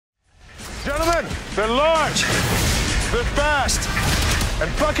Gentlemen, they're large, they're fast, and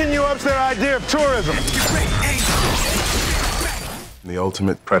fucking you up's their idea of tourism. The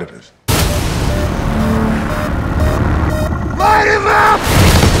ultimate predators. Light him up!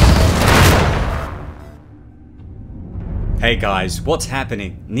 Hey guys, what's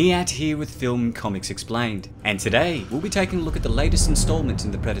happening? Nihat here with Film and Comics Explained, and today we'll be taking a look at the latest installment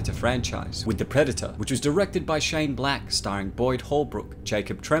in the Predator franchise, with The Predator, which was directed by Shane Black, starring Boyd Holbrook,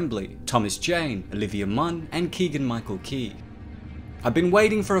 Jacob Tremblay, Thomas Jane, Olivia Munn, and Keegan-Michael Key. I've been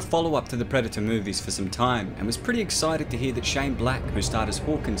waiting for a follow-up to the Predator movies for some time, and was pretty excited to hear that Shane Black, who starred as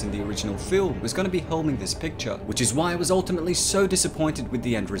Hawkins in the original film, was going to be helming this picture, which is why I was ultimately so disappointed with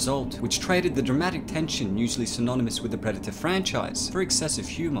the end result, which traded the dramatic tension usually synonymous with the Predator franchise for excessive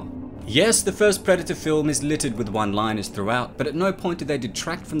humour. Yes, the first Predator film is littered with one-liners throughout, but at no point do they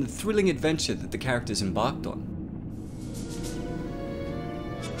detract from the thrilling adventure that the characters embarked on.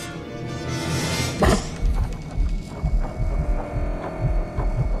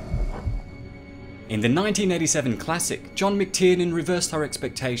 In the 1987 classic, John McTiernan reversed our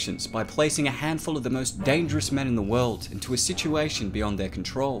expectations by placing a handful of the most dangerous men in the world into a situation beyond their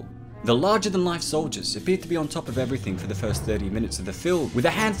control. The larger-than-life soldiers appeared to be on top of everything for the first 30 minutes of the film, with a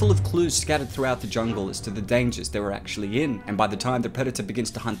handful of clues scattered throughout the jungle as to the dangers they were actually in, and by the time the Predator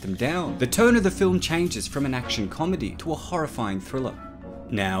begins to hunt them down, the tone of the film changes from an action comedy to a horrifying thriller.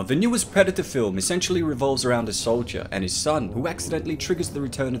 Now, the newest Predator film essentially revolves around a soldier and his son who accidentally triggers the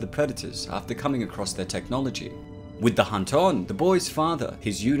return of the Predators after coming across their technology. With the hunt on, the boy's father,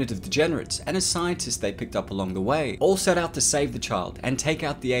 his unit of degenerates, and a scientist they picked up along the way all set out to save the child and take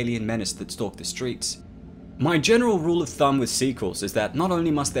out the alien menace that stalked the streets. My general rule of thumb with sequels is that not only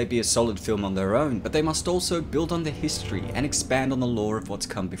must they be a solid film on their own, but they must also build on the history and expand on the lore of what's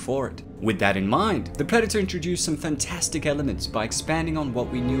come before it. With that in mind, The Predator introduced some fantastic elements by expanding on what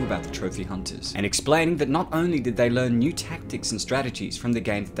we knew about the trophy hunters, and explaining that not only did they learn new tactics and strategies from the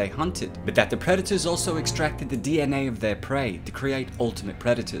game that they hunted, but that the Predators also extracted the DNA of their prey to create ultimate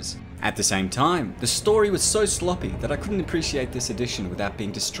predators. At the same time, the story was so sloppy that I couldn't appreciate this edition without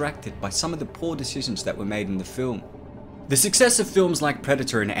being distracted by some of the poor decisions that were made in the film. The success of films like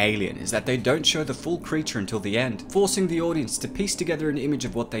Predator and Alien is that they don't show the full creature until the end, forcing the audience to piece together an image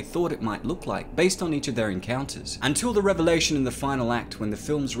of what they thought it might look like based on each of their encounters, until the revelation in the final act when the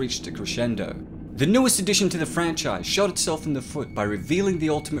films reached a crescendo. The newest addition to the franchise shot itself in the foot by revealing the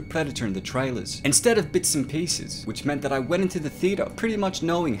ultimate predator in the trailers, instead of bits and pieces, which meant that I went into the theatre pretty much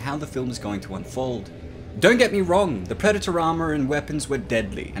knowing how the film is going to unfold. Don't get me wrong, the Predator armor and weapons were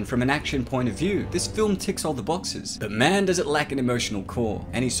deadly, and from an action point of view, this film ticks all the boxes, but man does it lack an emotional core,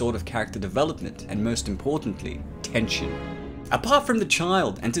 any sort of character development, and most importantly, tension. Apart from the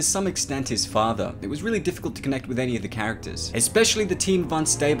child, and to some extent his father, it was really difficult to connect with any of the characters, especially the team of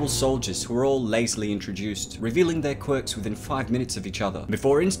unstable soldiers who were all lazily introduced, revealing their quirks within 5 minutes of each other,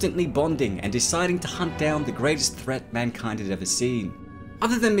 before instantly bonding and deciding to hunt down the greatest threat mankind had ever seen.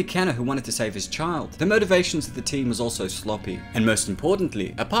 Other than McKenna, who wanted to save his child, the motivations of the team was also sloppy. And most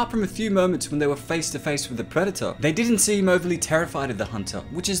importantly, apart from a few moments when they were face to face with the Predator, they didn't seem overly terrified of the hunter,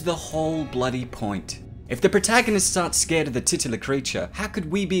 which is the whole bloody point. If the protagonists aren't scared of the titular creature, how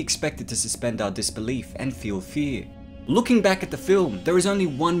could we be expected to suspend our disbelief and feel fear? Looking back at the film, there is only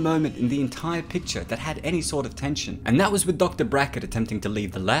one moment in the entire picture that had any sort of tension, and that was with Dr. Brackett attempting to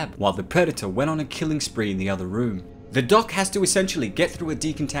leave the lab, while the Predator went on a killing spree in the other room. The doc has to essentially get through a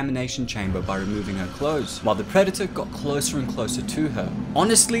decontamination chamber by removing her clothes, while the Predator got closer and closer to her.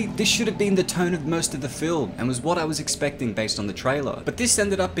 Honestly, this should have been the tone of most of the film, and was what I was expecting based on the trailer, but this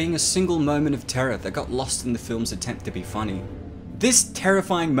ended up being a single moment of terror that got lost in the film's attempt to be funny. This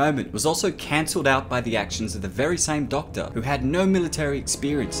terrifying moment was also cancelled out by the actions of the very same doctor who had no military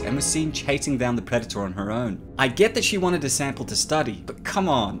experience and was seen chasing down the Predator on her own. I get that she wanted a sample to study, but come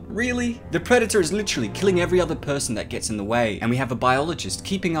on, really? The Predator is literally killing every other person that gets in the way, and we have a biologist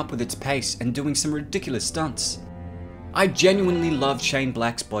keeping up with its pace and doing some ridiculous stunts. I genuinely loved Shane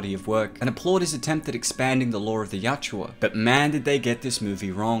Black's body of work and applaud his attempt at expanding the lore of the Yachuwa, but man did they get this movie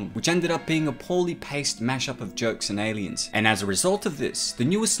wrong, which ended up being a poorly paced mashup of jokes and aliens. And as a result of this, the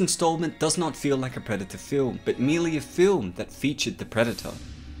newest installment does not feel like a Predator film, but merely a film that featured the Predator.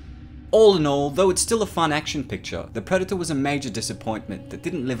 All in all, though it's still a fun action picture, The Predator was a major disappointment that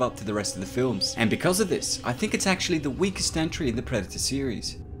didn't live up to the rest of the films, and because of this, I think it's actually the weakest entry in the Predator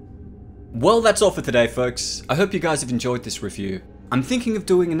series. Well, that's all for today, folks. I hope you guys have enjoyed this review. I'm thinking of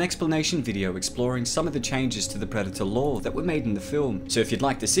doing an explanation video exploring some of the changes to the Predator lore that were made in the film, so if you'd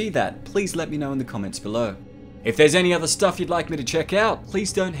like to see that, please let me know in the comments below. If there's any other stuff you'd like me to check out,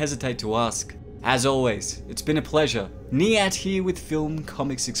 please don't hesitate to ask. As always, it's been a pleasure. Niat here with Film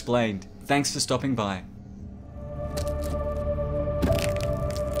Comics Explained. Thanks for stopping by.